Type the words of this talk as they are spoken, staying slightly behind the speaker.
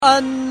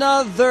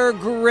Another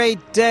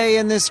great day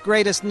in this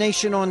greatest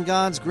nation on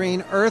God's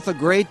green earth. A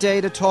great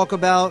day to talk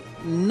about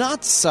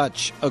not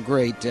such a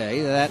great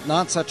day. That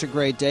not such a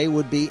great day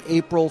would be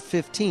April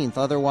 15th,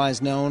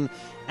 otherwise known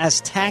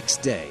as Tax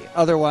Day,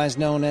 otherwise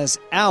known as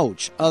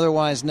Ouch,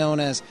 otherwise known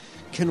as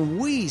can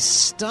we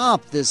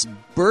stop this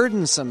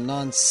burdensome,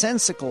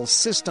 nonsensical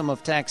system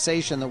of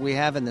taxation that we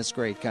have in this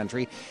great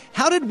country?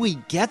 How did we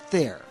get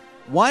there?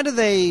 Why do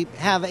they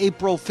have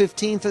April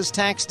 15th as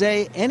Tax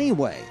Day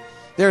anyway?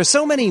 There are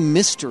so many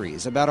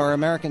mysteries about our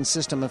American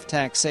system of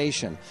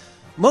taxation.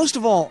 Most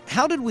of all,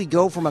 how did we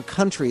go from a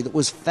country that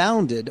was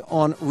founded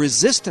on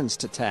resistance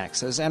to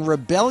taxes and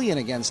rebellion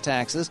against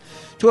taxes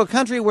to a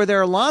country where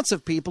there are lots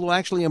of people who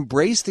actually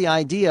embrace the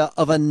idea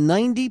of a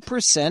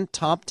 90%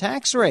 top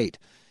tax rate?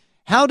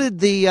 How did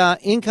the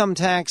income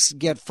tax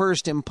get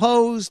first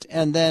imposed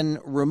and then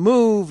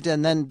removed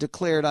and then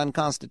declared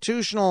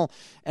unconstitutional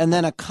and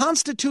then a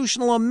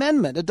constitutional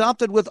amendment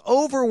adopted with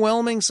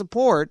overwhelming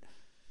support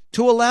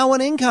to allow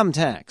an income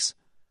tax?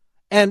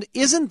 And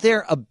isn't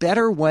there a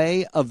better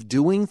way of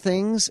doing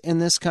things in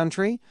this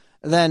country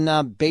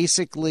than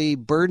basically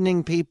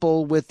burdening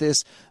people with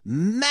this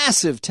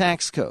massive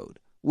tax code,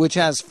 which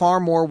has far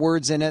more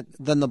words in it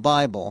than the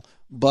Bible,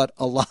 but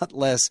a lot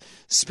less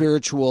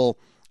spiritual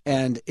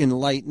and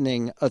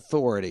enlightening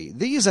authority?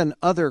 These and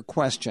other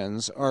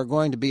questions are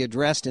going to be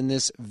addressed in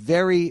this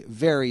very,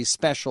 very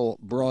special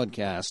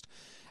broadcast,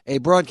 a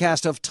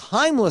broadcast of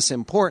timeless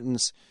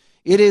importance.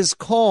 It is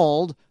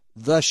called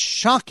The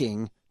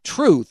Shocking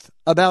Truth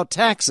About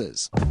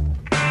Taxes. Let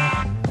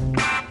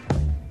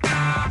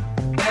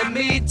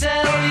me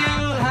tell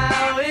you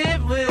how it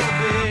will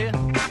be.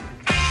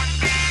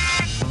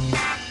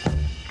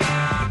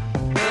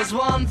 There's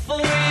one for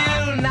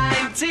you,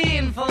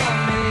 19 for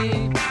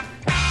me.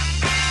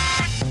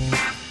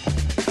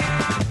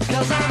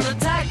 'Cause I'm the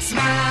tax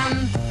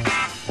man.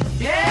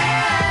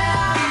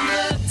 Yeah, I'm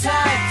the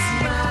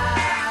tax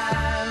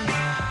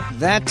man.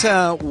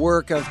 That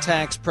work of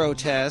tax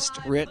protest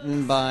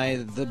written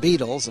by the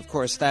Beatles, of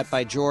course, that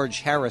by George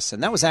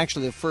Harrison. That was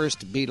actually the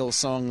first Beatles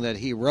song that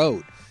he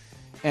wrote.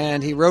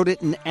 And he wrote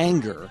it in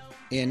anger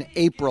in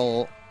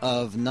April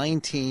of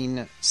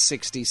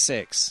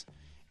 1966.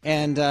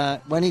 And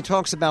when he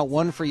talks about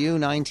one for you,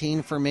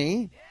 19 for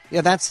me,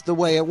 yeah, that's the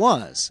way it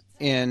was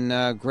in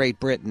Great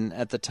Britain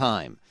at the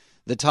time.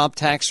 The top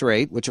tax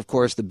rate, which of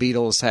course the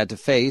Beatles had to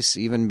face,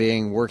 even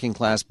being working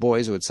class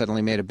boys who had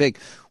suddenly made it big,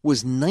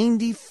 was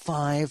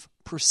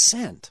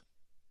 95%.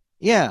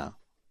 Yeah,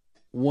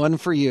 one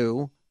for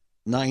you,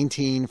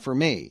 19 for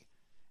me.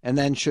 And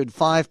then should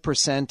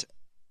 5%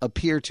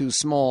 appear too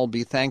small,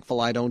 be thankful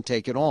I don't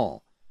take it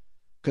all.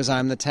 Because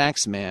I'm the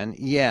tax man.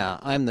 Yeah,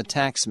 I'm the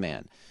tax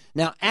man.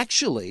 Now,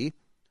 actually,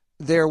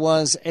 there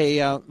was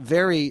a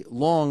very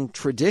long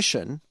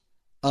tradition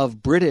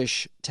of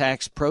British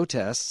tax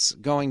protests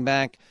going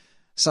back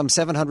some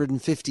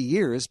 750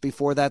 years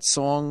before that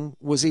song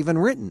was even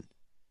written.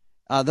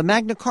 The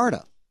Magna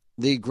Carta,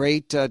 the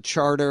great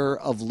Charter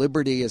of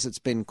Liberty, as it's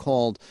been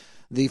called,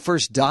 the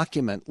first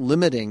document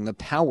limiting the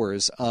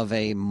powers of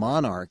a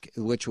monarch,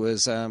 which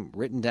was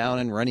written down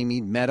in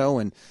Runnymede Meadow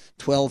in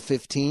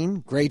 1215,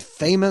 great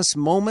famous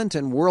moment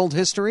in world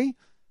history.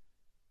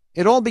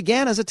 It all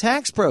began as a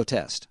tax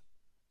protest.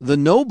 The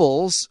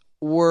nobles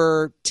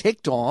were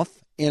ticked off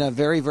in a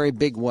very, very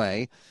big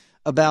way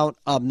about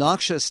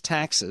obnoxious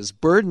taxes,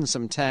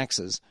 burdensome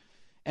taxes,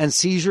 and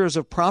seizures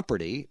of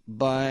property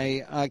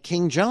by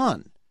King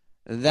John.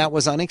 That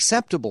was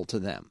unacceptable to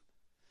them.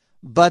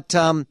 But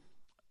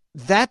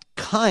that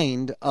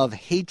kind of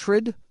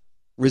hatred,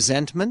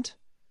 resentment,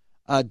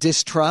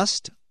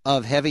 distrust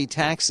of heavy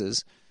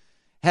taxes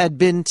had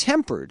been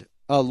tempered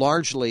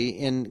largely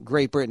in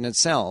Great Britain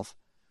itself,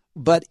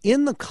 but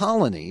in the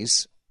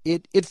colonies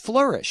it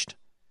flourished.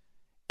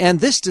 And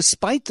this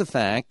despite the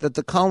fact that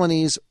the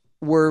colonies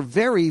were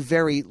very,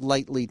 very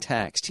lightly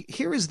taxed.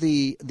 Here is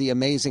the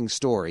amazing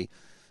story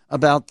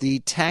about the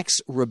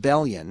tax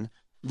rebellion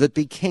that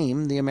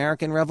became the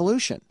American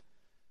Revolution.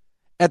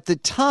 At the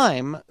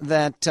time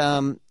that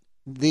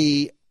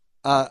the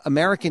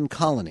American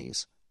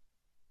colonies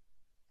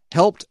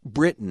helped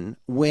Britain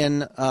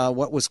win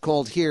what was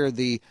called here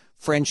the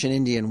French and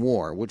Indian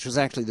War, which was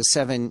actually the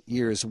 7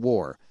 Years'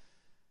 War,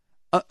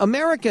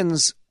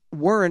 Americans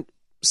weren't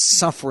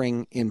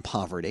suffering in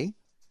poverty.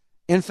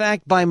 In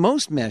fact, by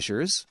most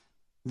measures,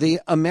 the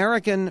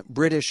American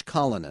British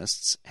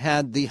colonists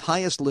had the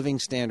highest living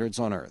standards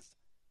on earth.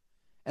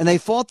 And they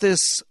fought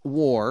this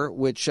war,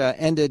 which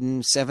ended in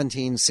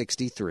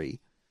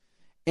 1763.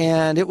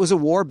 And it was a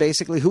war,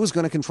 basically, who was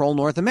going to control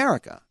North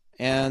America.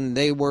 And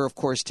they were, of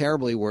course,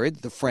 terribly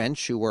worried. The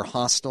French, who were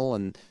hostile,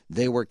 and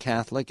they were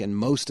Catholic, and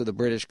most of the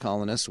British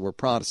colonists were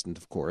Protestant,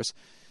 of course,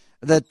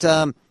 that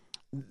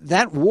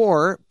that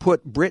war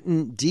put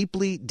Britain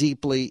deeply,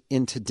 deeply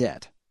into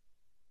debt.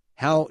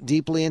 How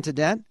deeply into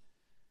debt?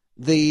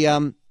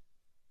 The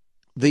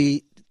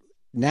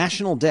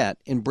national debt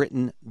in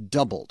Britain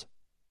doubled.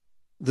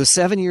 The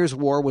 7 Years'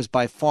 War was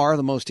by far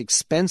the most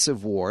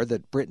expensive war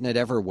that Britain had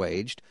ever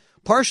waged.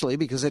 partially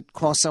because it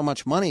cost so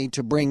much money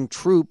to bring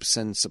troops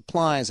and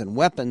supplies and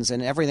weapons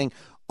and everything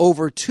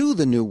over to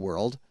the New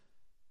World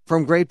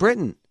from Great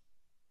Britain.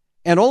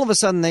 And all of a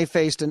sudden they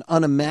faced an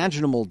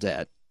unimaginable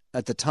debt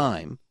at the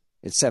time,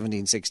 it's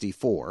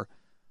 1764,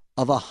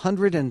 of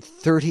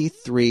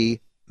 £133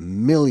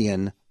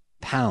 million,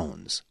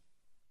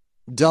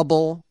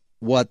 double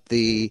what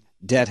the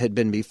debt had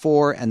been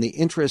before, and the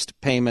interest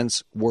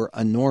payments were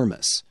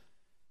enormous.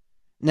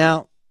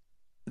 Now,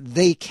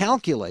 they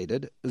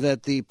calculated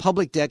that the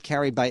public debt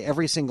carried by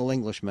every single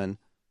Englishman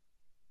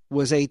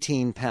was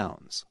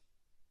 £18.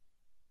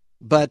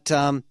 But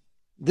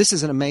this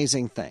is an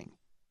amazing thing.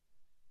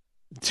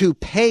 To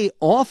pay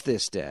off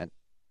this debt,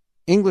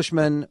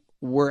 Englishmen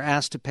were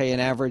asked to pay an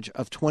average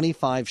of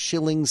 25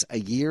 shillings a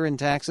year in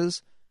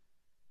taxes.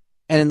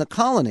 And in the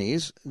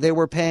colonies, they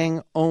were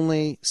paying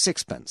only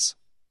sixpence.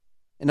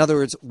 In other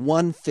words,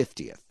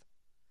 1/50th.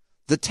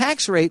 The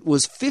tax rate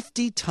was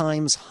 50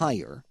 times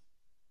higher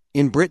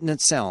in Britain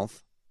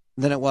itself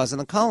than it was in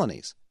the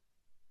colonies.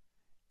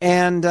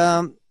 And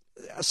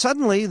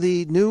suddenly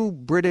the new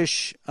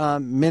British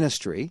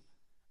ministry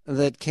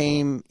that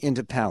came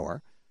into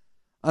power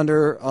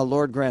under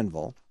Lord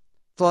Grenville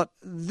thought,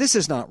 this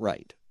is not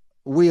right.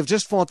 We have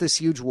just fought this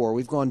huge war.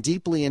 We've gone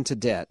deeply into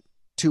debt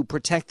to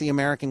protect the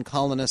American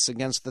colonists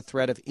against the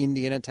threat of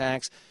Indian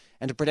attacks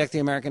and to protect the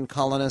American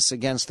colonists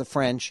against the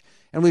French.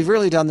 And we've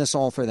really done this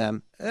all for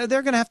them.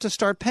 They're going to have to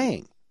start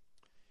paying.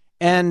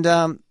 And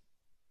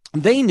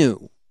they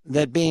knew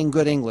that being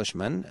good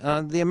Englishmen,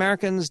 the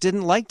Americans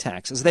didn't like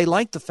taxes. They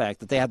liked the fact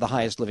that they had the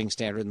highest living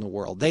standard in the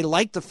world. They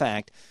liked the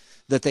fact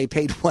that they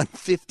paid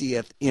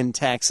 1/50th in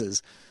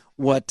taxes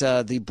what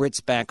the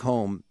Brits back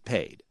home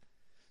paid.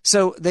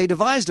 So they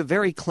devised a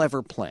very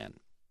clever plan.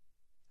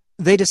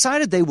 They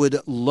decided they would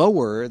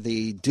lower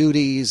the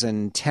duties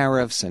and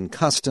tariffs and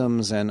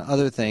customs and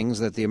other things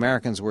that the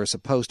Americans were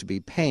supposed to be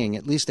paying.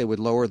 At least they would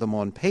lower them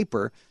on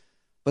paper,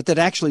 but they'd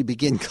actually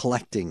begin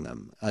collecting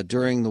them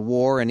during the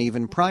war and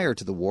even prior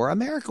to the war.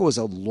 America was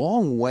a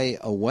long way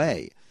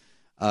away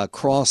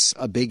across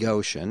a big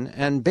ocean,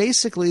 and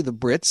basically the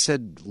Brits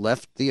had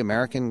left the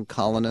American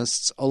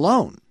colonists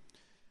alone.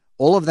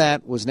 All of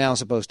that was now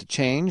supposed to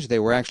change. They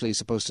were actually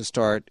supposed to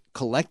start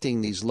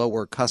collecting these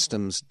lower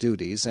customs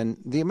duties, and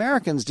the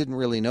Americans didn't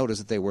really notice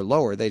that they were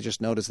lower. They just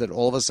noticed that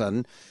all of a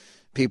sudden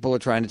people were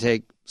trying to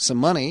take some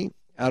money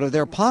out of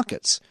their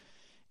pockets.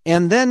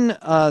 And then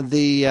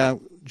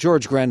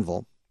George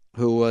Grenville,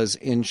 who was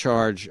in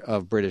charge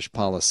of British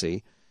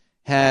policy,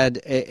 had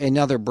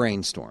another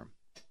brainstorm,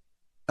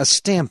 a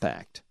Stamp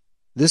Act.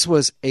 This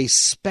was a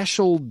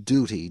special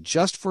duty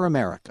just for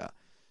America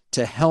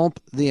to help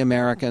the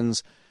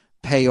Americans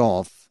pay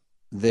off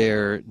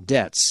their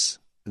debts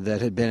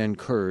that had been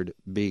incurred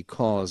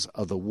because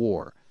of the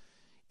war.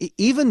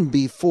 Even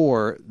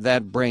before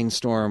that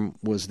brainstorm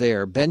was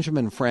there,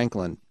 Benjamin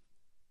Franklin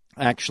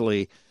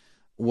actually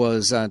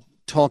was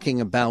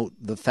talking about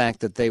the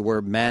fact that they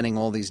were manning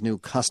all these new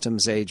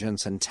customs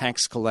agents and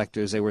tax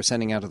collectors they were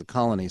sending out to the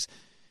colonies.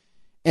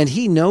 And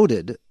he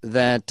noted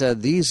that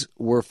these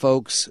were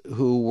folks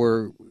who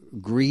were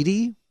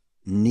greedy,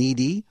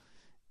 needy,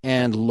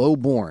 and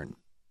low-born.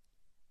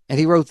 And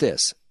he wrote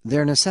this: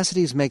 their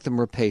necessities make them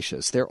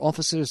rapacious. Their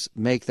officers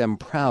make them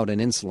proud and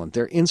insolent.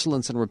 Their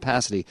insolence and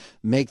rapacity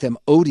make them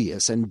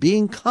odious. And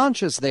being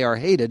conscious they are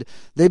hated,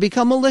 they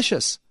become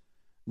malicious.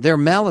 Their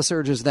malice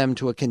urges them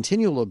to a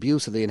continual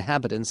abuse of the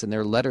inhabitants in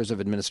their letters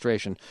of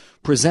administration,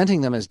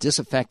 presenting them as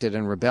disaffected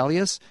and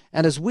rebellious,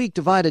 and as weak,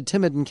 divided,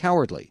 timid, and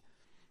cowardly.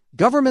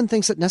 Government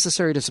thinks it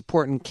necessary to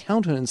support and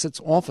countenance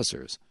its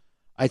officers.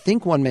 I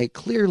think one may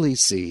clearly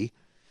see,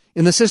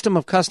 in the system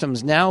of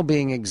customs now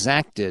being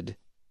exacted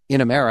in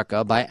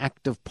America by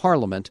Act of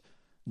Parliament,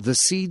 the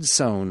seed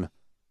sown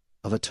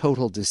of a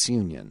total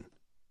disunion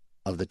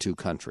of the two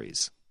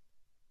countries.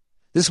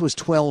 This was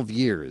 12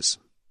 years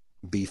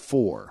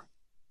before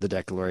the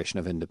Declaration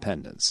of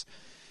Independence.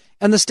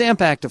 And the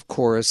Stamp Act, of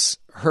course,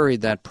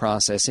 hurried that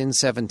process in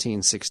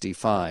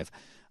 1765.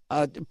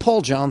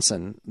 Paul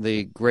Johnson,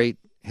 the great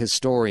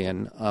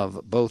historian of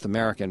both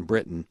America and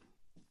Britain,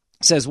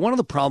 says one of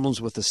the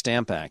problems with the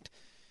Stamp Act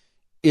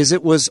is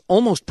it was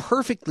almost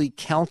perfectly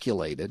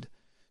calculated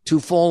to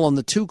fall on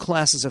the two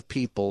classes of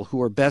people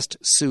who are best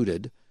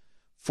suited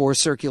for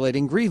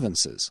circulating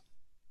grievances.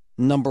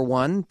 Number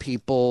one,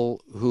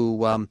 people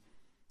who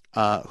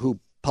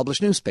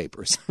published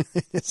newspapers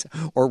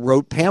or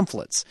wrote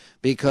pamphlets,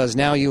 because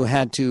now you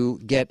had to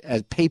get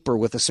a paper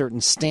with a certain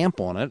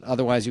stamp on it.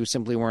 Otherwise, you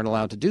simply weren't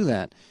allowed to do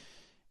that.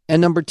 And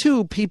number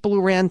two, people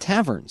who ran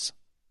taverns,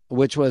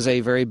 which was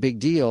a very big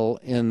deal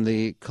in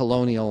the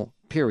colonial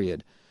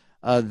period.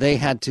 They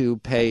had to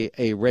pay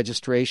a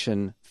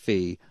registration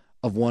fee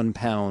of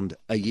 £1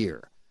 a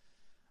year.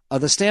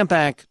 The Stamp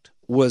Act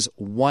was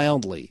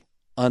wildly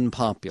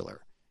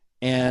unpopular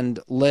and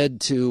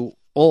led to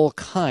all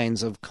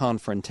kinds of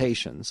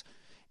confrontations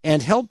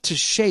and helped to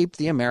shape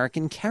the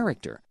American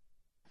character.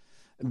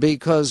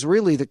 Because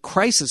really the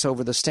crisis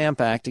over the Stamp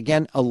Act,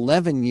 again,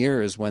 11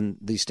 years when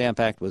the Stamp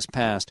Act was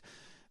passed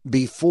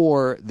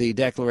before the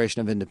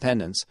Declaration of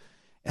Independence,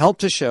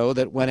 helped to show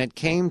that when it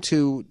came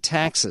to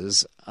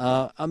taxes,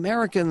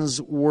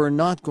 Americans were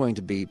not going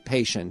to be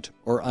patient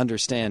or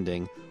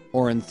understanding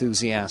or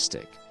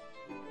enthusiastic.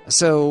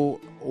 So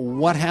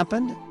what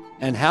happened,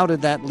 and how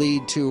did that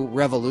lead to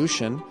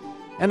revolution,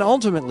 and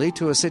ultimately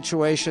to a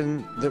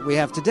situation that we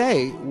have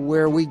today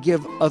where we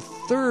give a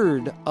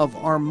third of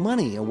our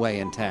money away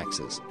in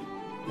taxes?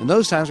 In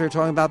those times, we were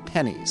talking about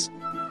pennies.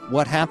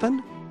 What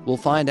happened? We'll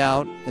find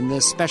out in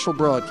this special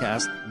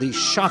broadcast, the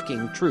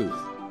shocking truth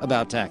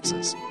about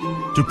taxes.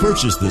 To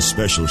purchase this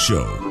special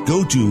show,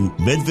 go to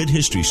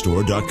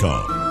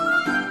medvedhistorystore.com.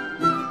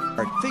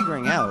 Start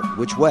figuring out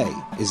which way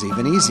is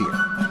even easier.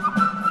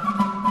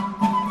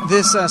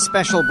 This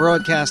special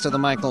broadcast of the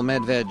Michael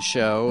Medved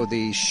Show,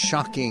 the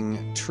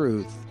shocking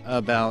truth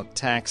about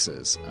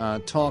taxes,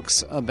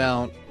 talks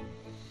about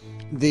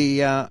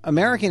the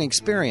American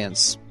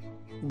experience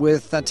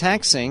with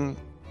taxing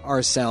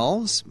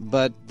ourselves,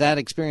 but that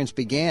experience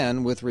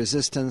began with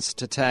resistance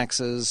to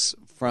taxes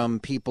from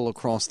people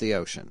across the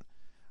ocean,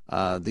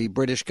 the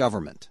British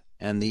government,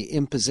 and the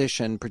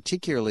imposition,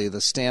 particularly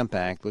the Stamp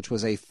Act, which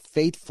was a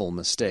fateful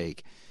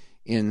mistake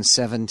in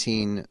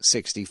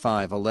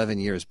 1765, 11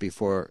 years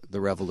before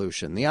the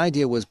Revolution. The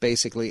idea was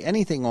basically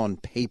anything on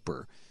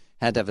paper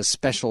had to have a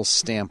special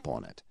stamp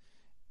on it.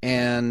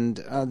 And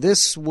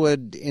this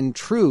would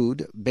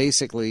intrude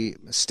basically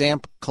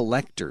stamp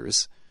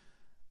collectors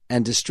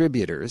and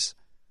distributors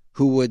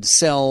who would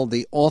sell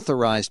the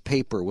authorized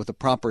paper with a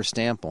proper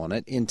stamp on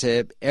it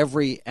into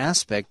every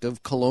aspect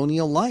of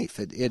colonial life.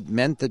 It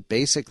meant that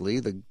basically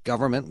the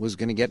government was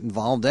going to get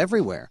involved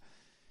everywhere.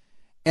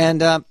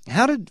 And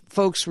how did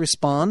folks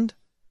respond?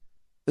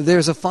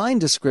 There's a fine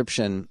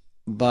description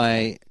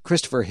by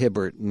Christopher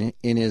Hibbert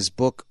in his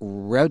book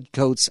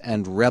Redcoats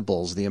and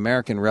Rebels, The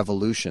American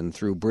Revolution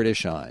Through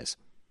British Eyes.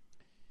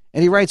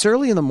 And he writes,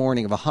 early in the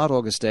morning of a hot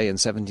August day in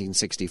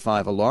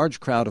 1765, a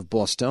large crowd of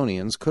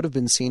Bostonians could have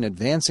been seen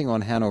advancing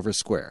on Hanover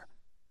Square.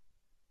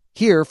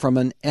 Here, from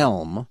an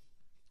elm,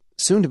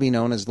 soon to be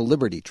known as the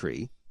Liberty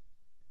Tree,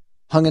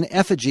 hung an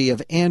effigy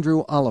of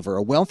Andrew Oliver,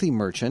 a wealthy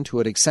merchant who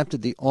had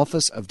accepted the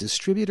office of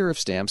distributor of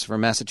stamps for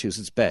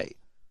Massachusetts Bay.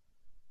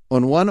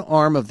 On one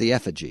arm of the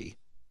effigy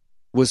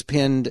was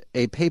pinned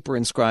a paper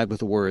inscribed with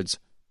the words,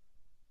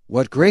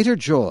 "What greater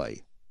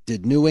joy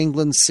did New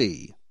England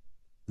see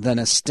than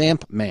a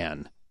stamp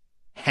man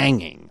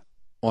hanging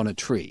on a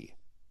tree?"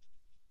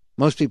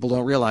 Most people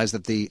don't realize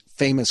that the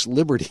famous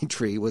Liberty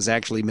Tree was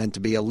actually meant to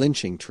be a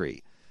lynching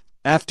tree.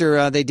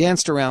 After they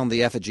danced around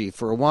the effigy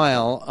for a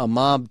while, a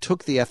mob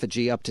took the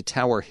effigy up to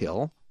Tower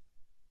Hill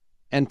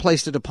and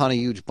placed it upon a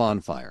huge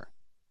bonfire.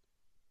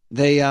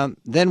 They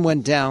then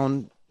went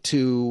down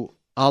to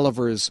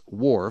Oliver's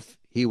wharf.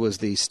 He was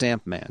the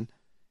stamp man,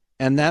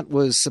 and that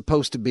was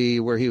supposed to be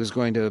where he was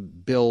going to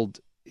build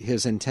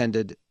his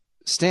intended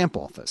stamp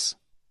office.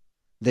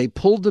 They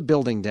pulled the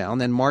building down,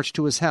 then marched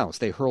to his house.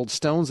 They hurled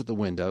stones at the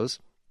windows,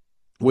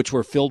 which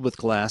were filled with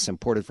glass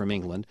imported from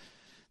England.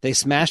 They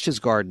smashed his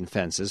garden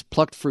fences,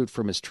 plucked fruit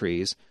from his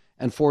trees,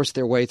 and forced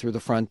their way through the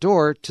front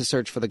door to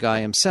search for the guy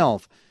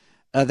himself.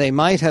 They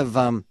might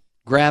have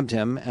grabbed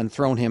him and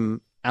thrown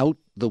him out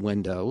the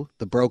window,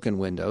 the broken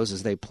windows,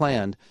 as they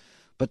planned,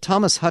 but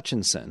Thomas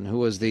Hutchinson, who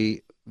was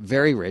the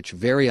very rich,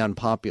 very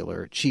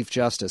unpopular Chief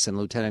Justice and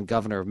Lieutenant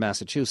Governor of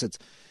Massachusetts,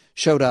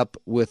 showed up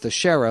with the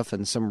sheriff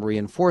and some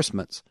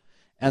reinforcements,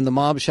 and the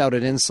mob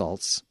shouted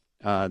insults,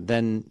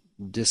 then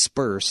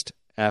dispersed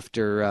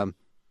after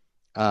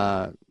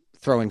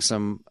throwing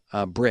some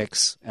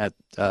bricks at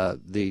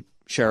the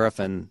sheriff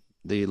and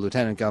the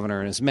lieutenant governor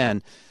and his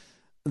men.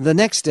 The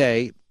next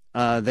day,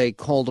 they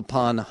called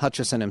upon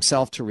Hutchinson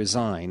himself to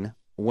resign.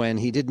 When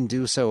he didn't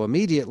do so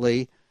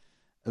immediately,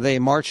 they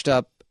marched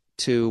up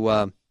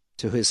to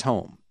his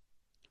home.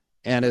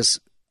 And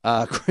as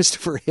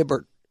Christopher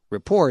Hibbert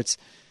reports,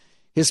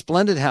 his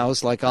splendid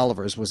house, like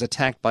Oliver's, was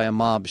attacked by a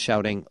mob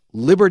shouting,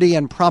 "Liberty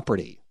and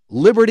property!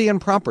 Liberty and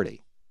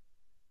property!"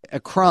 A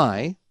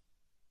cry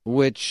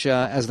which,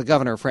 as the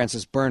governor,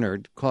 Francis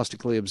Bernard,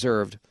 caustically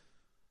observed,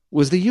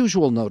 was the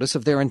usual notice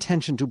of their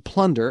intention to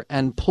plunder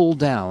and pull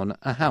down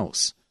a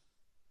house.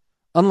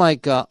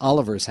 Unlike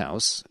Oliver's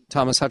house,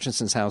 Thomas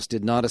Hutchinson's house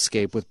did not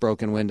escape with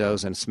broken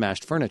windows and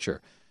smashed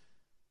furniture.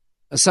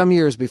 Some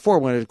years before,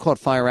 when it had caught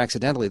fire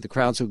accidentally, the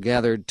crowds who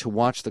gathered to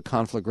watch the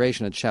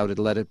conflagration had shouted,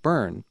 "Let it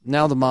burn."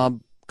 Now the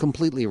mob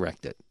completely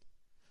wrecked it,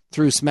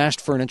 threw smashed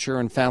furniture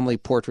and family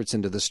portraits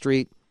into the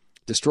street,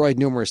 destroyed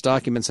numerous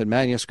documents and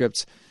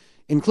manuscripts,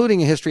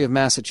 including a history of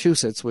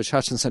Massachusetts, which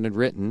Hutchinson had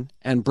written,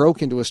 and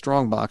broke into a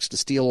strongbox to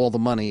steal all the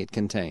money it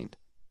contained.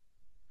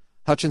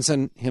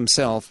 Hutchinson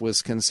himself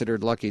was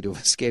considered lucky to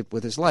have escaped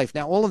with his life.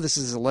 Now, all of this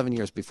is 11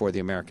 years before the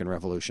American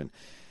Revolution.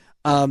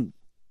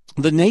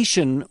 The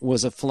nation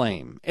was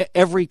aflame.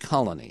 Every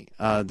colony.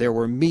 There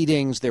were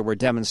meetings, there were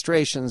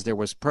demonstrations, there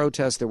was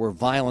protests, there were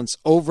violence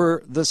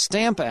over the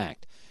Stamp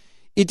Act.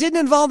 It didn't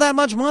involve that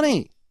much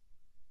money.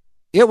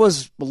 It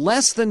was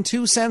less than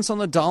 2 cents on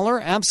the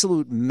dollar,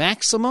 absolute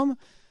maximum.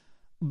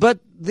 But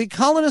the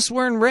colonists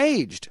were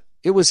enraged.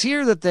 It was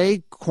here that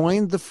they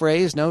coined the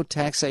phrase, no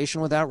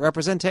taxation without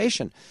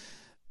representation.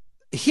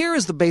 Here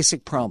is the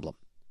basic problem.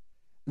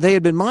 They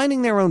had been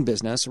minding their own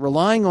business,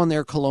 relying on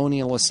their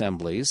colonial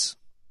assemblies,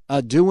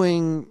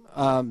 doing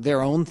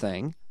their own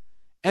thing,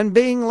 and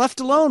being left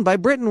alone by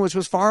Britain, which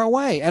was far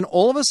away. And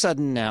all of a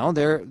sudden now,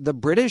 the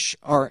British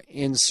are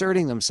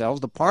inserting themselves,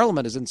 the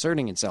Parliament is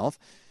inserting itself,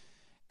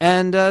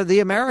 and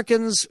the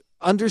Americans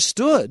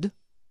understood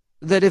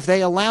that if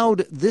they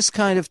allowed this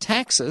kind of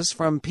taxes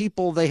from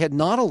people they had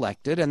not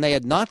elected and they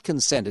had not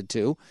consented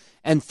to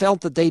and felt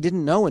that they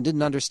didn't know and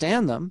didn't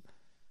understand them,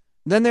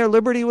 then their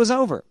liberty was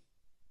over.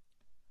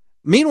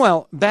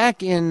 Meanwhile,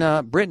 back in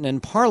Britain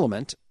in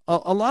Parliament,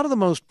 a lot of the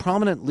most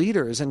prominent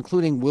leaders,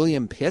 including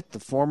William Pitt, the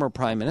former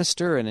prime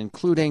minister, and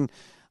including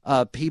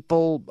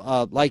people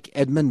like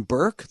Edmund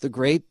Burke, the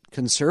great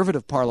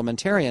conservative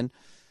parliamentarian,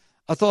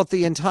 thought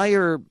the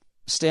entire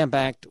Stamp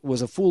Act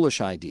was a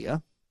foolish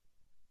idea.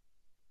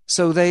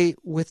 So they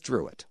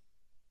withdrew it.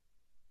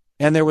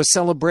 And there was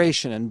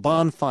celebration and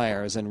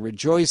bonfires and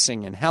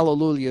rejoicing and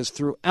hallelujahs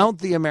throughout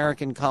the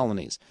American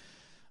colonies.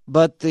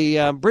 But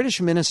the British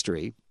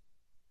ministry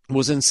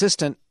was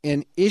insistent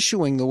in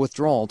issuing the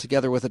withdrawal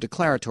together with a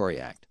declaratory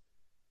act,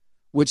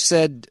 which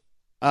said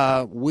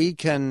we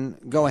can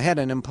go ahead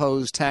and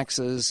impose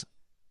taxes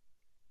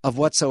of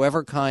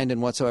whatsoever kind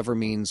and whatsoever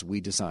means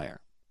we desire,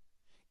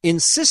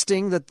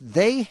 insisting that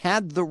they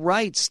had the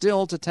right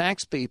still to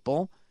tax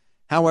people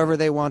however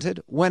they wanted,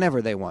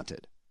 whenever they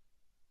wanted.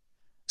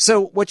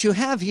 So what you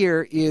have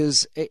here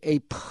is a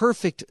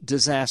perfect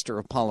disaster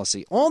of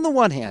policy. On the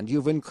one hand,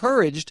 you've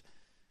encouraged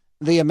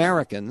the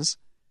Americans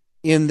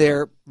in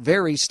their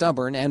very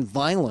stubborn and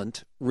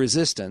violent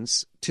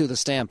resistance to the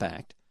Stamp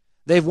Act.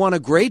 They've won a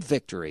great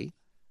victory.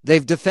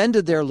 They've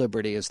defended their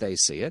liberty as they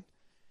see it.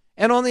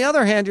 And on the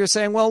other hand, you're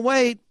saying, well,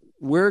 wait,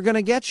 we're going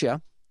to get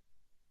you.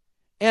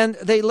 And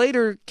they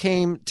later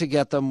came to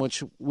get them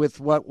with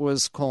what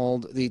was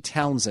called the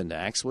Townshend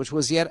Acts, which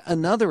was yet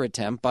another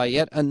attempt by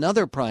yet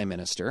another prime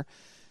minister.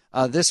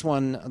 This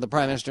one, the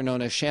prime minister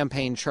known as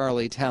Champagne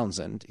Charlie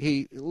Townshend.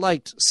 He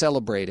liked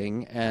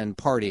celebrating and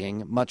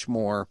partying, much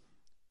more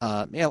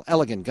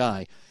elegant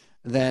guy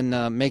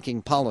than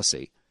making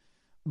policy.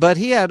 But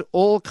he had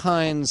all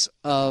kinds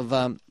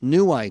of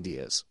new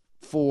ideas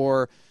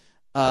for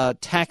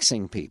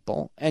taxing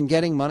people and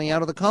getting money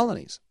out of the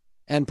colonies,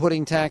 and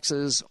putting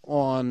taxes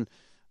on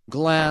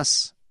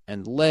glass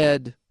and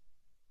lead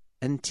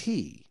and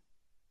tea.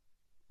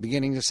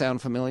 Beginning to sound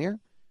familiar?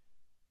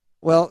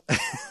 Well,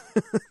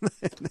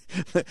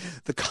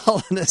 the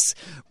colonists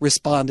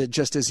responded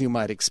just as you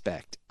might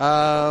expect.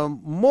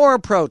 More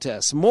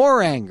protests,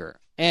 more anger.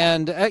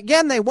 And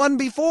again, they won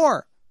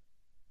before.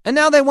 And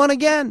now they won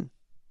again.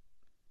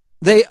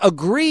 They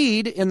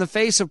agreed in the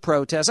face of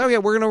protests, oh, yeah,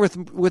 we're going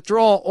to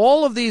withdraw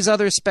all of these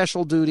other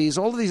special duties.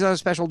 All of these other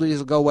special duties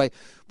will go away.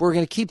 We're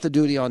going to keep the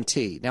duty on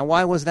tea. Now,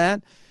 why was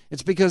that?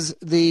 It's because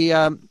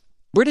the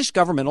British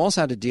government also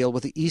had to deal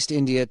with the East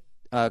India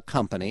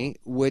Company,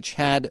 which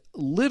had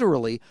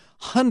literally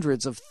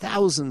hundreds of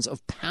thousands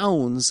of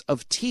pounds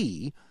of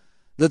tea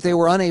that they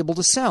were unable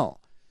to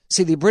sell.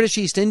 See, the British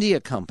East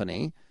India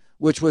Company,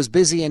 which was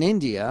busy in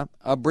India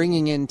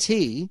bringing in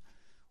tea,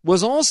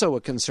 was also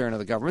a concern of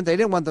the government. They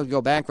didn't want them to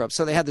go bankrupt,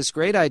 so they had this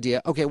great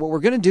idea. Okay, what we're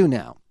going to do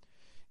now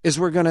is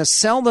we're going to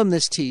sell them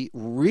this tea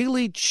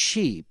really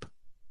cheap,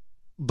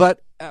 but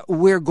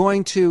we're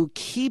going to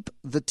keep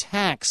the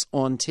tax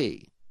on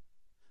tea.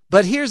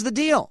 But here's the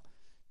deal.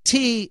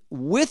 Tea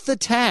with the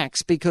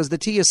tax, because the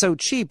tea is so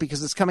cheap,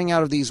 because it's coming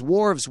out of these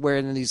wharves where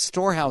in these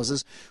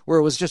storehouses where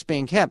it was just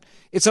being kept,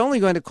 it's only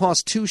going to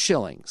cost 2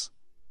 shillings.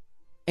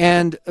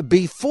 And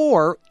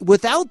before,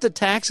 without the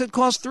tax, it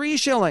cost 3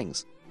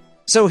 shillings.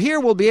 So here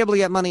we'll be able to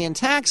get money in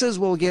taxes,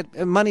 we'll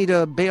get money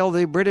to bail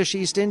the British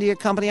East India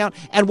Company out,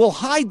 and we'll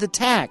hide the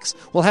tax.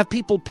 We'll have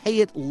people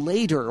pay it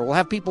later. We'll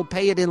have people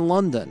pay it in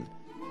London.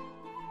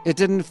 It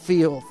didn't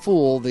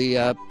fool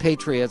the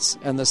patriots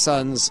and the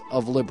Sons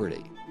of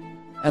Liberty.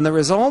 And the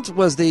result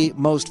was the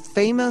most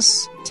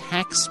famous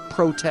tax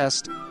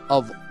protest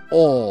of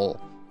all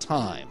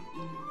time.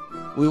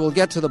 We will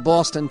get to the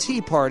Boston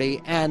Tea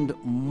Party and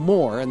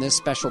more in this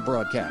special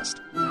broadcast.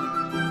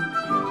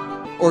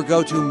 Or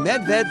go to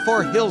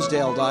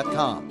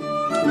medvedforhillsdale.com.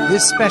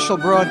 This special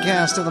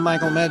broadcast of the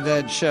Michael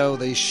Medved Show,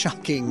 The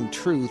Shocking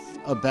Truth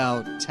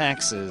About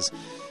Taxes,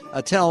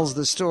 tells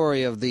the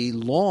story of the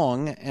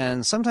long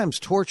and sometimes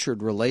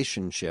tortured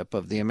relationship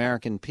of the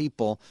American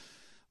people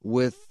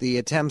with the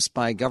attempts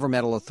by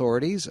governmental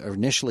authorities,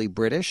 initially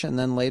British and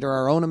then later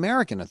our own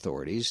American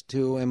authorities,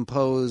 to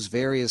impose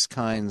various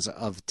kinds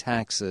of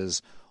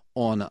taxes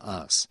on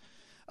us.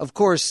 Of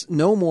course,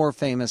 no more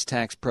famous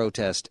tax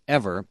protest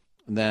ever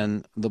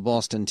than the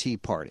Boston Tea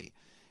Party.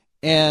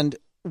 And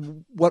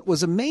what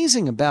was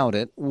amazing about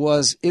it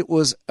was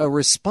a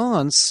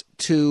response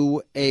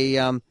to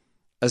a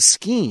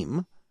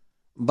scheme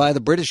by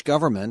the British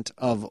government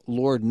of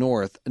Lord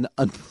North, an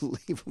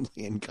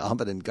unbelievably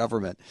incompetent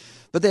government.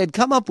 But they had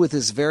come up with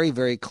this very,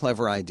 very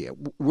clever idea.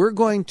 We're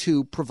going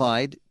to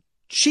provide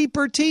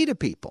cheaper tea to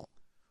people.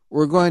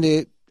 We're going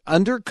to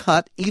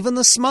undercut even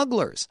the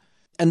smugglers.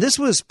 And this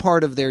was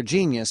part of their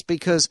genius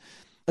because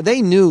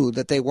they knew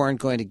that they weren't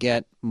going to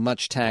get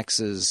much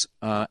taxes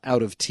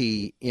out of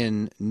tea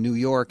in New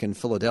York and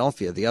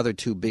Philadelphia, the other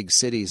two big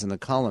cities in the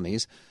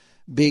colonies,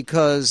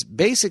 because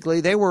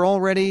basically they were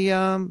already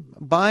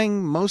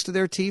buying most of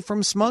their tea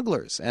from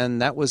smugglers,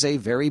 and that was a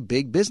very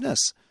big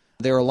business.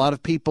 There were a lot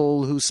of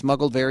people who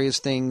smuggled various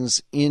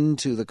things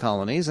into the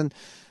colonies, and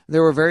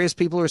there were various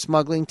people who were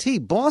smuggling tea.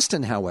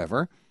 Boston,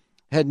 however,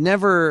 had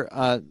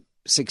never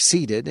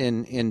succeeded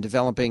in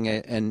developing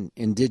an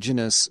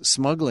indigenous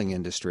smuggling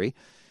industry.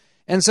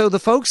 And so the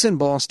folks in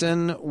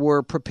Boston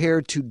were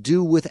prepared to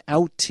do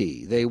without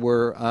tea. They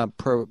were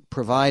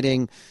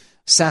providing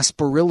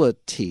sarsaparilla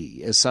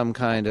tea as some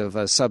kind of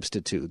a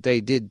substitute.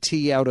 They did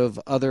tea out of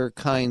other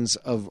kinds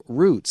of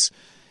roots.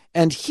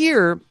 And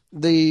here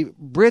the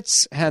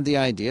Brits had the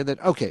idea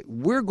that, okay,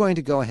 we're going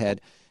to go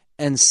ahead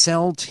and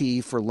sell tea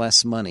for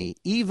less money,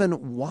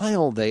 even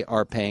while they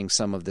are paying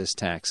some of this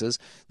taxes.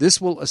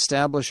 This will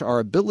establish our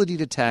ability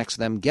to tax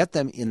them, get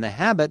them in the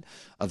habit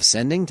of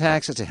sending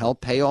taxes to help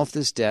pay off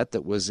this debt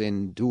that was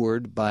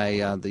endured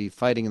by the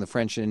fighting in the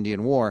French and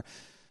Indian War.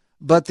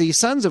 But the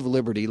Sons of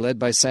Liberty, led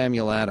by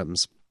Samuel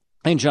Adams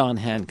and John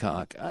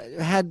Hancock,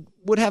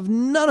 would have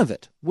none of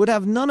it,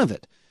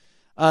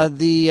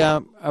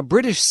 The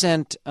British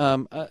sent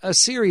a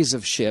series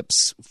of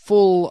ships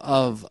full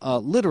of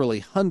literally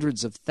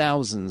hundreds of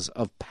thousands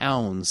of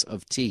pounds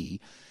of tea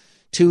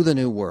to the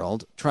New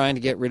World, trying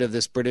to get rid of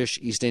this British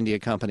East India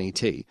Company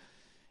tea.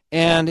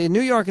 And in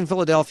New York and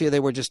Philadelphia, they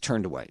were just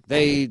turned away.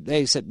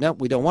 They said, no,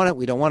 we don't want it,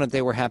 we don't want it.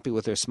 They were happy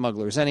with their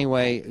smugglers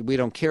anyway. We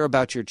don't care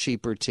about your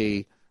cheaper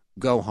tea.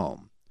 Go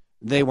home.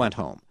 They went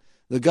home.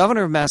 The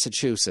governor of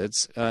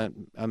Massachusetts,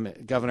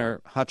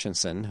 Governor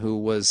Hutchinson, who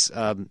was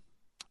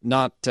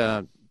not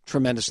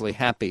tremendously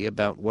happy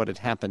about what had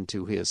happened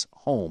to his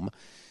home,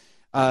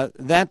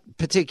 that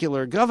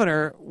particular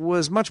governor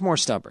was much more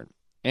stubborn,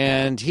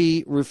 and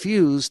he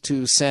refused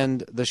to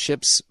send the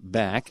ships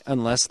back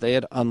unless they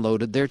had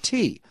unloaded their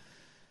tea.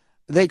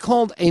 They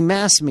called a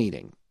mass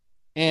meeting,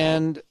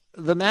 and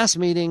the mass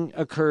meeting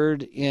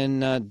occurred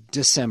in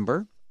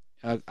December,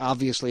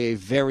 obviously a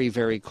very,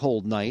 very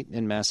cold night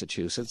in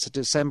Massachusetts.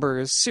 December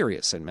is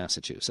serious in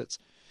Massachusetts.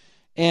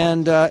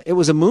 And it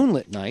was a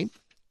moonlit night.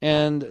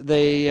 And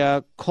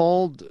they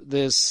called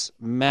this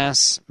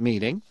mass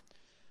meeting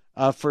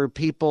for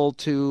people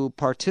to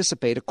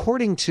participate.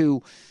 According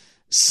to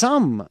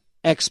some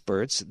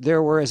experts,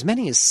 there were as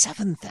many as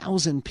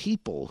 7,000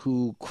 people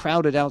who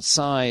crowded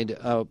outside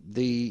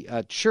the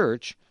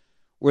church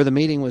where the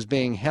meeting was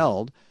being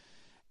held,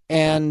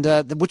 and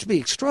which would be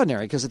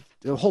extraordinary because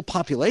the whole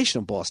population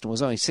of Boston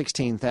was only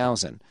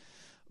 16,000.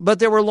 But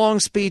there were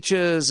long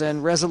speeches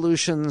and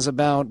resolutions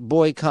about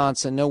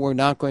boycotts and no, we're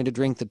not going to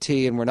drink the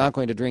tea and we're not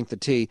going to drink the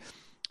tea.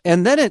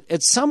 And then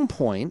at some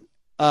point,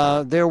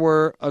 there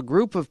were a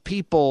group of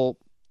people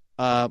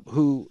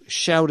who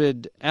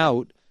shouted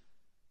out,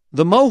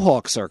 "The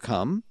Mohawks are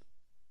come,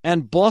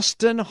 and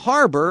Boston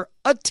Harbor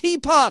a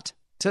teapot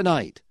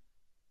tonight."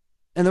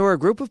 And there were a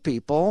group of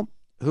people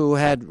who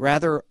had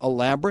rather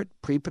elaborate,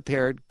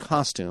 pre-prepared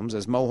costumes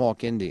as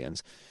Mohawk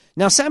Indians.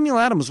 Now, Samuel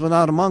Adams was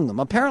not among them.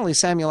 Apparently,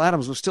 Samuel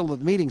Adams was still at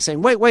the meeting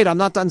saying, wait, I'm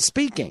not done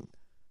speaking.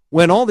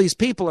 When all these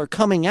people are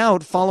coming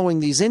out following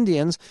these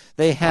Indians,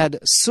 they had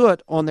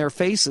soot on their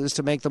faces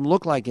to make them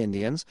look like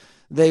Indians.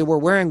 They were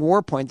wearing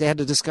war paint. They had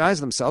to disguise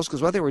themselves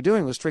because what they were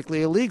doing was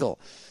strictly illegal.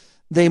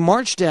 They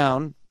marched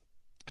down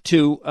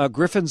to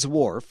Griffin's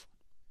Wharf,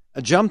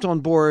 jumped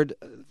on board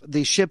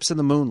the ships in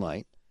the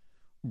moonlight,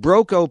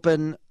 broke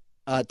open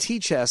tea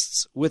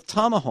chests with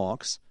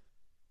tomahawks,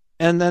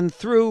 and then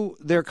threw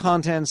their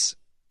contents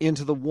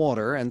into the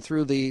water and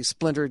threw the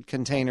splintered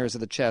containers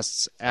of the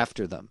chests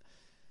after them.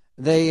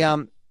 They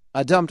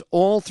dumped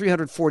all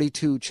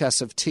 342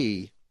 chests of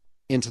tea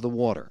into the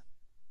water.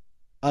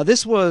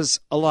 This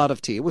was a lot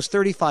of tea. It was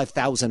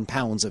 35,000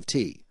 pounds of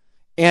tea,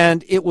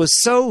 and it was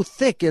so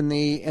thick in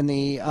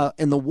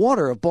the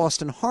water of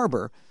Boston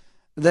Harbor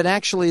that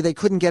actually they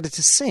couldn't get it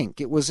to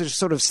sink. It was just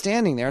sort of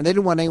standing there, and they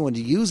didn't want anyone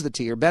to use the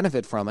tea or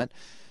benefit from it.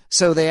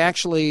 So they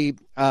actually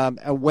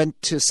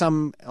went to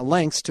some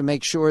lengths to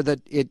make sure that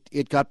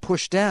it got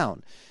pushed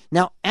down.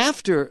 Now,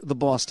 after the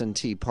Boston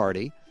Tea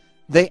Party,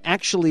 they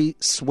actually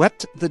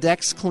swept the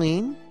decks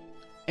clean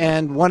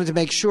and wanted to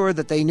make sure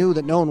that they knew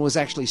that no one was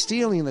actually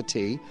stealing the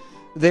tea.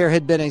 There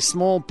had been a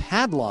small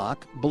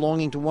padlock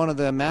belonging to one of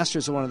the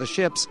masters of one of the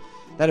ships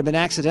that had been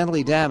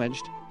accidentally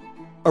damaged.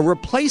 A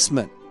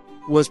replacement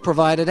was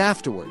provided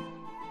afterward.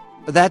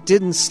 That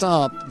didn't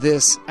stop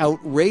this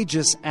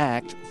outrageous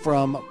act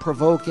from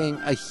provoking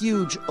a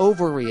huge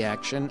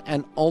overreaction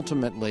and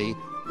ultimately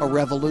a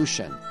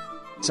revolution.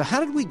 So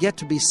how did we get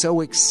to be so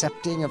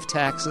accepting of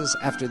taxes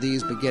after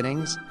these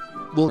beginnings?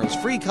 Well, there's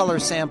free color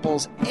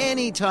samples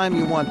anytime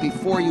you want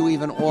before you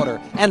even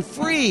order. And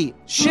free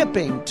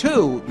shipping,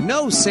 too.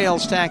 No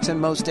sales tax in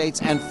most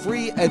states and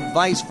free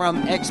advice from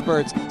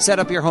experts. Set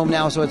up your home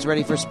now so it's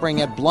ready for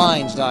spring at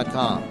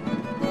Blinds.com.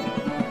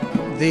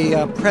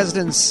 The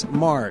President's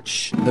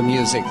March, the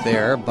music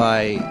there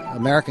by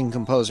American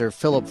composer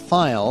Philip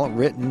File,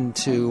 written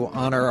to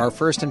honor our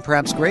first and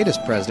perhaps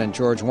greatest president,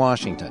 George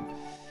Washington.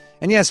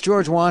 And yes,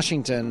 George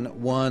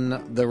Washington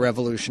won the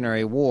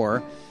Revolutionary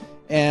War,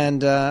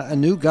 and a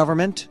new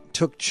government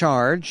took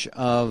charge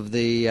of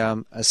the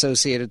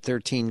associated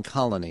 13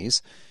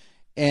 colonies.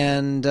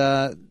 And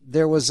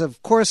there was,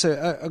 of course,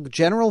 a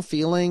general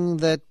feeling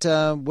that,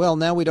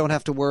 now we don't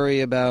have to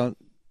worry about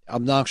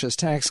obnoxious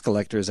tax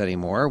collectors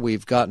anymore.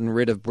 We've gotten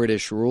rid of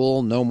British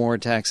rule, no more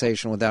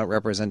taxation without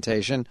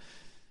representation.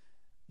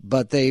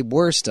 But they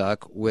were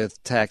stuck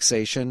with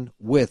taxation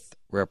with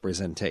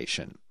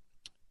representation.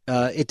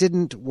 It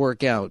didn't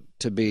work out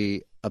to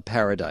be a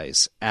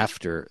paradise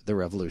after the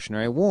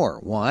Revolutionary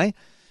War. Why?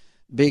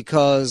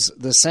 Because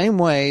the same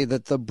way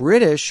that the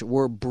British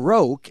were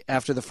broke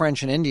after the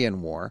French and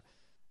Indian War,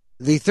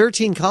 the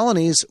 13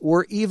 colonies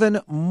were even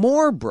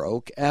more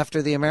broke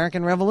after the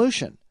American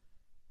Revolution.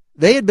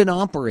 They had been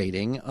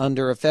operating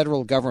under a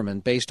federal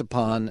government based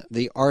upon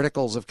the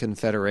Articles of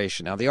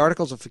Confederation. Now, the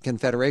Articles of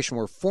Confederation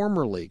were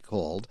formerly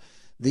called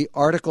the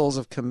Articles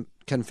of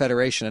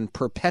Confederation and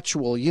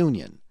Perpetual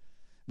Union.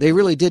 They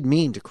really did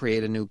mean to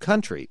create a new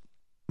country,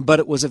 but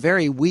it was a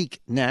very weak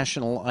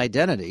national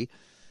identity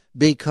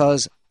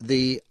because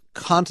the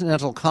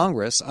Continental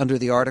Congress, under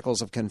the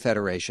Articles of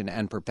Confederation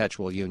and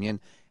Perpetual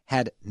Union,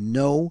 had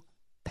no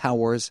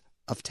powers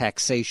of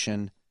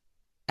taxation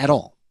at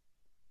all.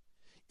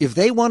 If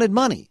they wanted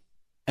money,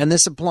 and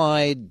this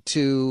applied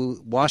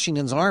to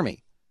Washington's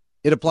army,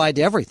 it applied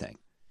to everything.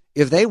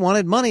 If they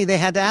wanted money, they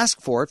had to ask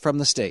for it from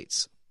the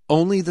states.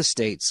 Only the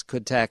states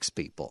could tax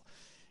people.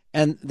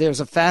 And there's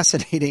a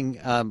fascinating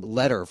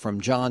letter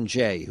from John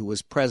Jay, who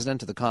was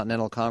president of the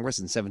Continental Congress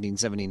in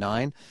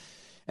 1779.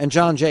 And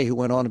John Jay, who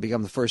went on to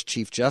become the first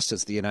Chief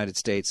Justice of the United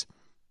States,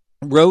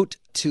 wrote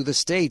to the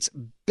states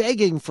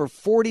begging for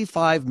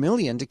 $45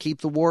 million to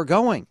keep the war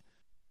going.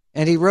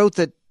 And he wrote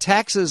that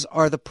taxes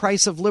are the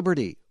price of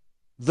liberty,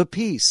 the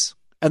peace,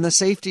 and the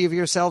safety of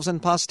yourselves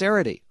and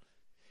posterity.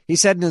 He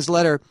said in his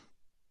letter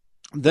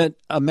that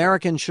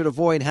Americans should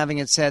avoid having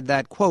it said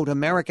that, quote,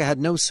 America had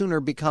no sooner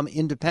become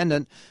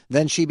independent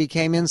than she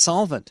became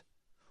insolvent,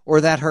 or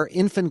that her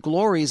infant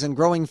glories and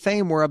growing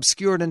fame were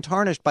obscured and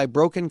tarnished by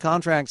broken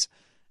contracts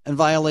and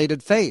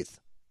violated faith.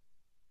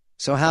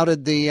 So how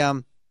did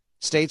the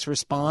states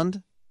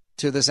respond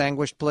to this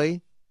anguished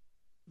plea?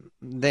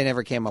 They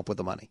never came up with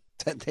the money.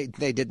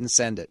 They didn't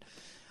send it.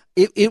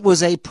 It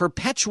was a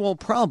perpetual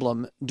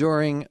problem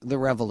during the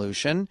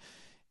Revolution,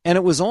 and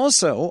it was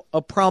also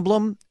a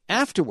problem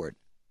afterward.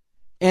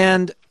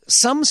 And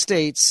some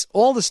states,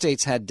 all the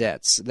states had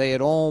debts. They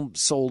had all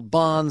sold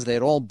bonds. They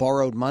had all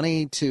borrowed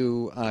money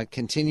to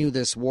continue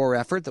this war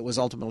effort that was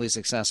ultimately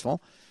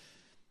successful.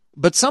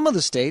 But some of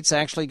the states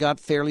actually got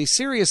fairly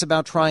serious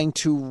about trying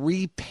to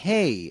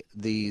repay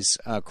these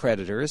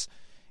creditors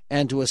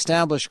and to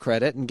establish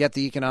credit and get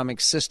the economic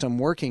system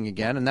working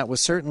again, and that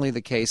was certainly the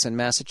case in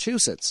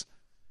Massachusetts.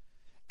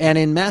 And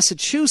in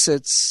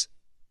Massachusetts,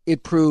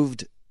 it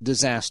proved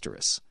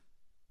disastrous.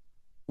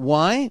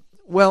 Why?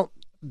 Well,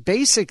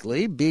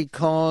 basically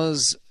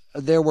because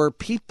there were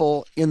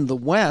people in the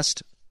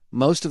West,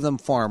 most of them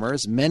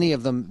farmers, many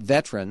of them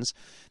veterans,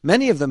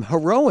 many of them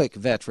heroic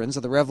veterans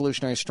of the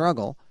Revolutionary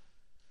struggle,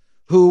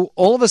 who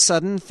all of a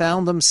sudden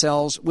found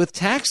themselves with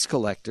tax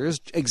collectors,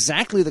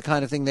 exactly the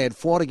kind of thing they had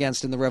fought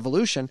against in the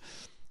Revolution.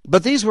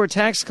 But these were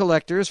tax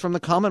collectors from the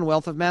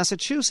Commonwealth of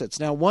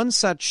Massachusetts. Now, one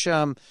such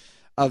a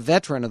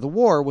veteran of the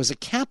war was a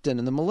captain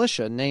in the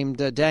militia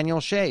named Daniel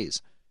Shays.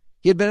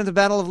 He had been at the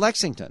Battle of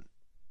Lexington,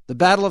 the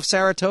Battle of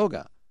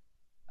Saratoga,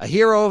 a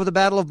hero of the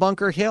Battle of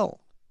Bunker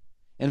Hill.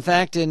 In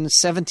fact, in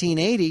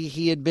 1780,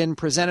 he had been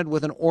presented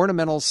with an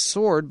ornamental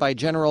sword by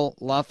General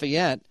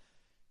Lafayette.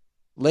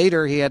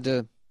 Later, he had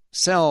to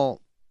sell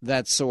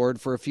that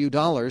sword for a few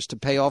dollars to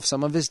pay off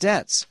some of his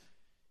debts.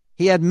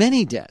 He had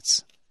many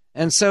debts,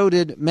 and so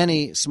did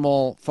many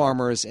small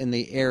farmers in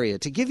the area.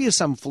 To give you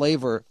some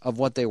flavor of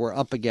what they were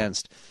up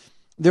against,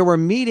 there were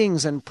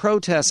meetings and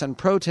protests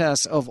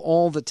of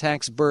all the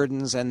tax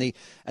burdens and the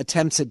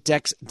attempts at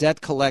debt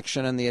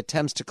collection and the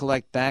attempts to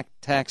collect back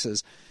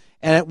taxes.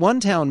 And at one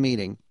town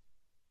meeting,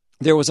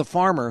 there was a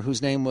farmer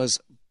whose name was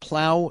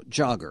Plow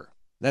Jogger.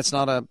 That's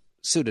not a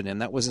pseudonym,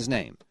 that was his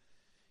name.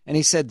 And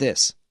he said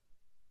this: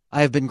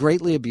 I have been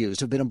greatly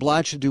abused, have been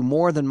obliged to do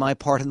more than my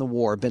part in the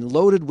war, been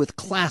loaded with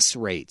class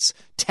rates,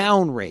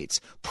 town rates,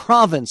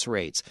 province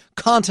rates,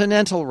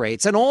 continental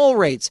rates, and all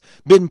rates,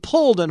 been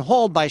pulled and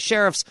hauled by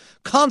sheriffs,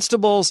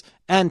 constables,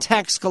 and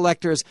tax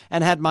collectors,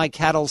 and had my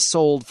cattle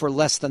sold for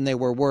less than they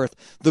were worth.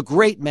 The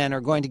great men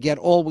are going to get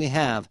all we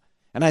have,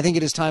 and I think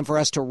it is time for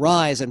us to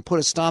rise and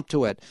put a stop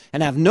to it,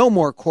 and have no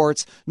more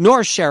courts,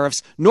 nor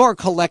sheriffs, nor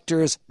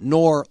collectors,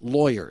 nor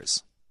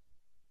lawyers.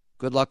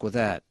 Good luck with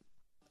that.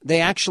 They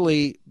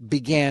actually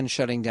began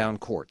shutting down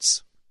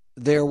courts.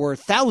 There were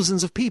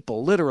thousands of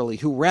people, literally,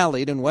 who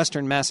rallied in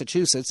western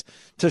Massachusetts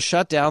to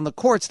shut down the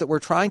courts that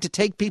were trying to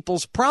take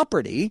people's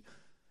property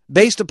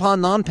based upon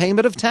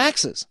non-payment of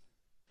taxes.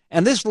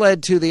 And this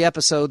led to the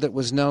episode that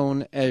was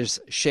known as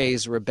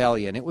Shays'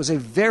 Rebellion. It was a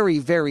very,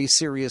 very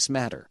serious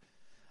matter.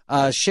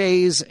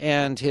 Shays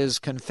and his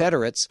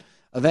Confederates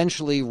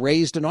eventually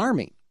raised an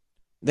army.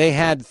 They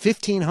had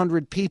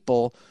 1,500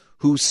 people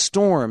who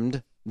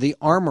stormed the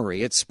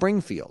armory at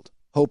Springfield,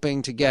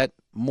 hoping to get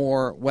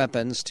more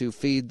weapons to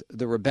feed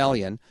the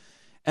rebellion.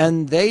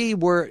 And they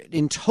were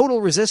in total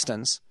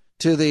resistance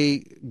to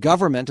the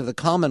government of the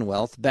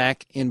Commonwealth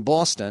back in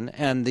Boston,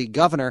 and the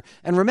governor,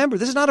 and remember,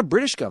 this is not a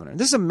British governor,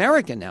 this is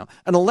American now,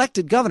 an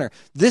elected governor.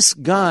 This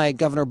guy,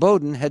 Governor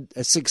Bowdoin, had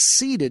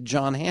succeeded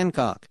John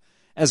Hancock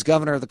as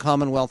governor of the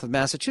Commonwealth of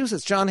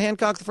Massachusetts. John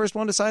Hancock, the first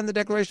one to sign the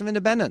Declaration of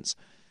Independence.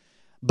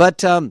 But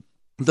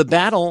the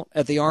battle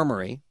at the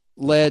Armory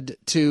led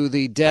to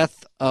the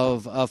death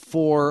of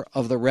 4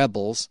 of the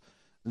rebels.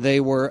 They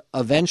were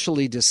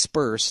eventually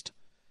dispersed.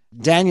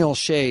 Daniel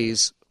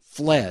Shays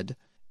fled.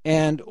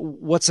 And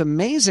what's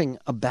amazing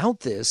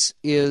about this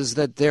is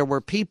that there were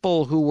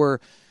people who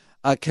were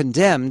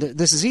condemned.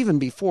 This is even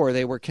before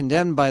they were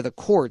condemned by the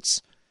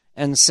courts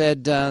and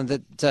said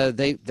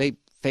that they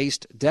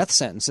faced death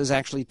sentences.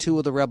 Actually, 2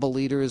 of the rebel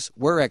leaders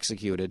were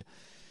executed.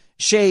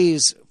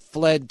 Shays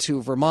fled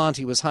to Vermont.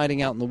 He was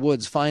hiding out in the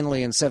woods. Finally,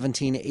 in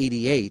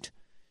 1788,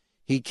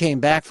 he came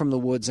back from the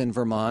woods in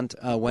Vermont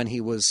when he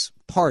was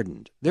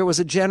pardoned. There was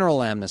a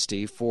general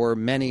amnesty for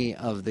many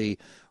of the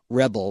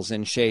rebels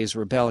in Shays'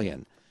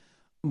 Rebellion.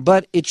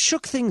 But it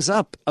shook things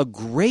up a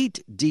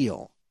great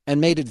deal and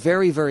made it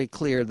very, very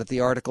clear that the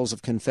Articles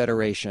of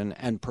Confederation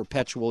and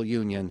Perpetual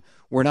Union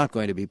were not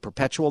going to be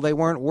perpetual. They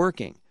weren't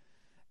working.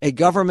 A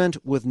government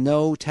with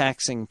no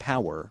taxing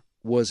power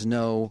was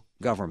no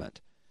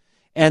government.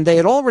 And they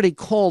had already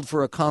called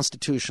for a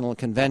constitutional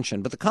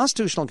convention. But the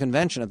Constitutional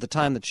Convention at the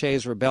time that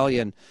Shays'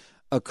 Rebellion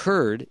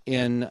occurred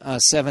in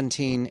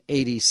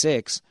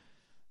 1786,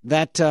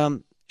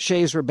 that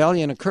Shays'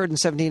 Rebellion occurred in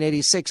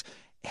 1786,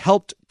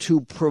 helped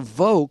to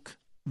provoke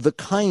the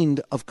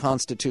kind of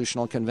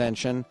constitutional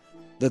convention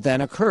that then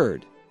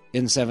occurred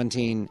in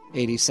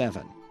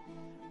 1787.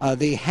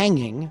 The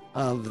hanging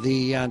of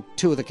the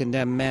 2 of the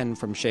condemned men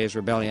from Shays'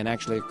 Rebellion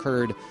actually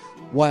occurred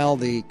while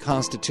the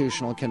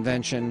constitutional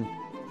convention,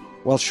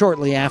 well,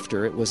 shortly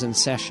after it was in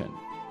session.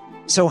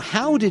 So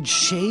how did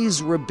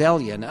Shays'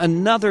 Rebellion,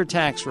 another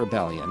tax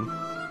rebellion,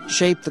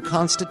 shape the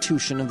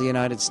Constitution of the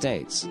United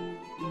States?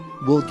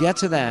 We'll get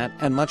to that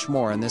and much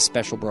more in this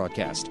special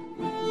broadcast.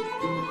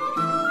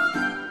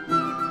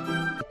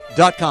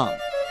 .com.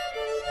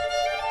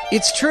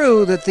 It's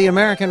true that the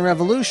American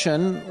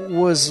Revolution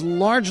was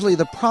largely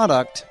the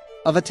product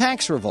of a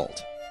tax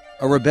revolt,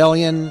 a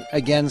rebellion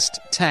against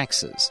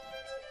taxes.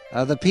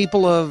 The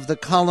people of the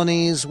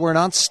colonies were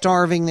not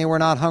starving, they were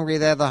not hungry,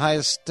 they had the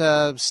highest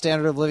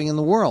standard of living in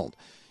the world.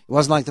 It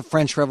wasn't like the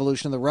French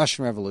Revolution or the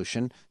Russian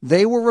Revolution.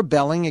 They were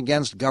rebelling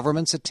against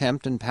government's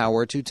attempt and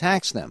power to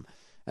tax them.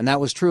 And that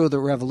was true of the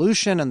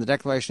Revolution and the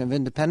Declaration of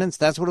Independence.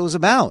 That's what it was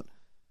about.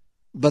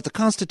 But the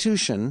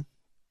Constitution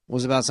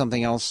was about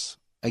something else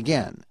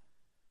again.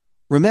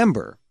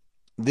 Remember,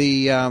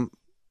 the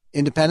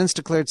independence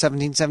declared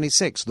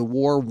 1776. The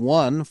war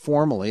won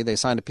formally. They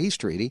signed a peace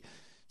treaty,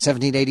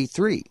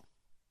 1783.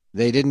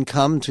 They didn't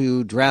come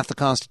to draft the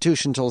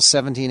Constitution until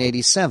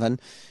 1787.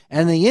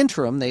 And in the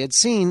interim, they had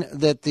seen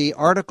that the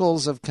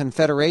Articles of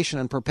Confederation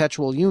and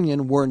Perpetual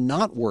Union were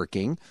not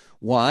working.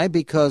 Why?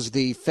 Because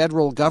the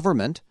federal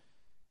government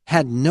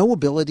had no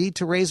ability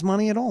to raise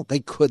money at all.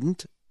 They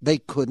couldn't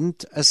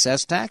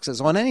assess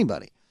taxes on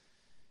anybody.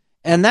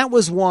 And that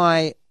was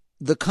why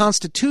the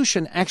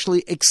Constitution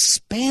actually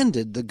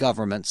expanded the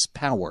government's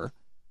power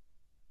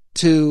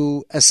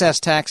to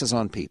assess taxes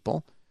on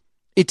people.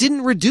 It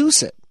didn't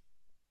reduce it.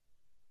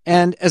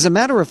 And as a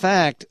matter of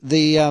fact,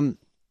 the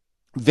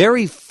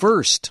very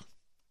first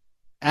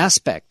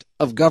aspect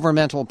of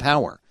governmental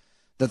power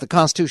that the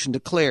Constitution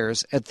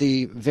declares at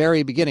the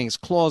very beginning is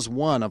Clause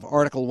 1 of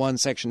Article 1,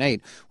 Section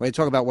 8, where they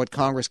talk about what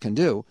Congress can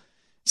do.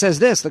 It says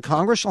this: the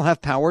Congress shall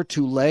have power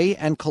to lay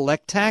and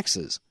collect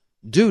taxes,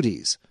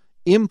 duties,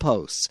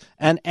 imposts,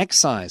 and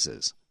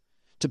excises,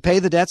 to pay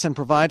the debts and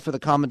provide for the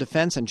common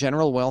defense and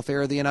general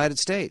welfare of the United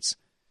States.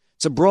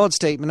 It's a broad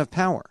statement of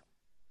power.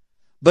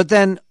 But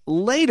then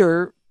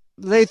later,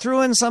 they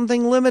threw in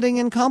something limiting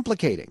and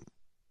complicating.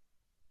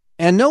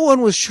 And no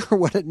one was sure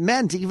what it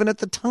meant, even at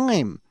the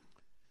time.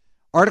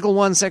 Article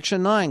 1,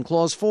 Section 9,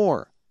 Clause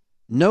 4,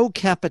 no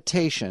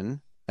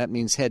capitation, that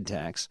means head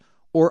tax,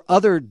 or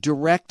other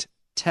direct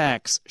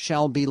tax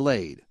shall be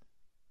laid,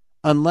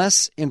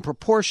 unless in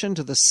proportion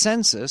to the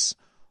census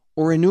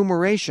or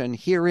enumeration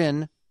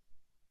herein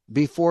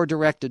before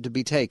directed to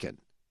be taken.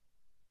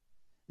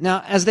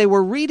 Now, as they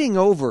were reading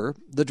over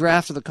the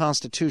draft of the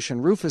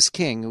Constitution, Rufus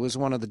King, who was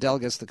one of the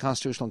delegates to the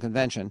Constitutional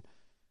Convention,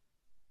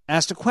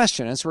 asked a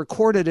question. It's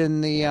recorded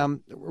in the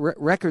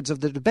records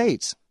of the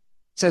debates.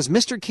 It says,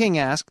 Mr. King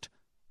asked,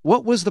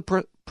 what was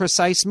the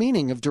precise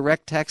meaning of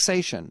direct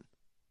taxation?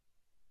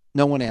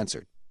 No one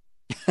answered.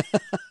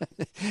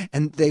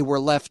 And they were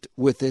left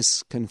with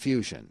this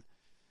confusion.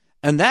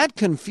 And that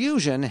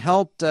confusion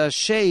helped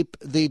shape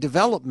the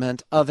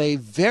development of a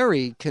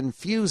very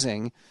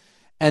confusing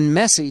and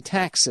messy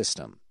tax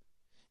system.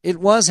 It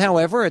was,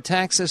 however, a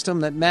tax system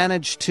that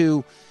managed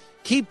to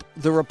keep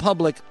the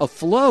republic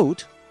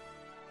afloat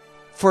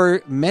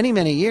for many,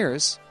 many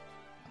years,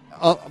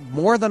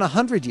 more than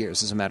 100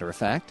 years, as a matter of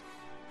fact,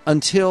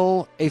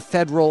 until a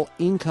federal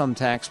income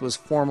tax was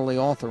formally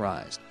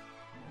authorized.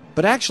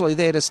 But actually,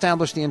 they had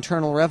established the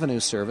Internal Revenue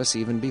Service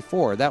even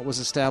before. That was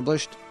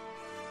established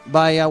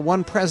by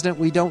one president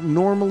we don't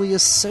normally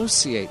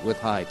associate with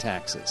high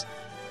taxes.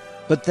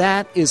 But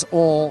that is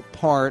all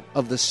part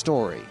of the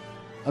story.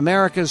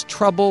 America's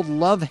troubled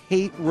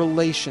love-hate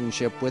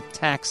relationship with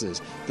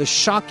taxes, the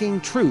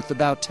shocking truth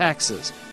about taxes,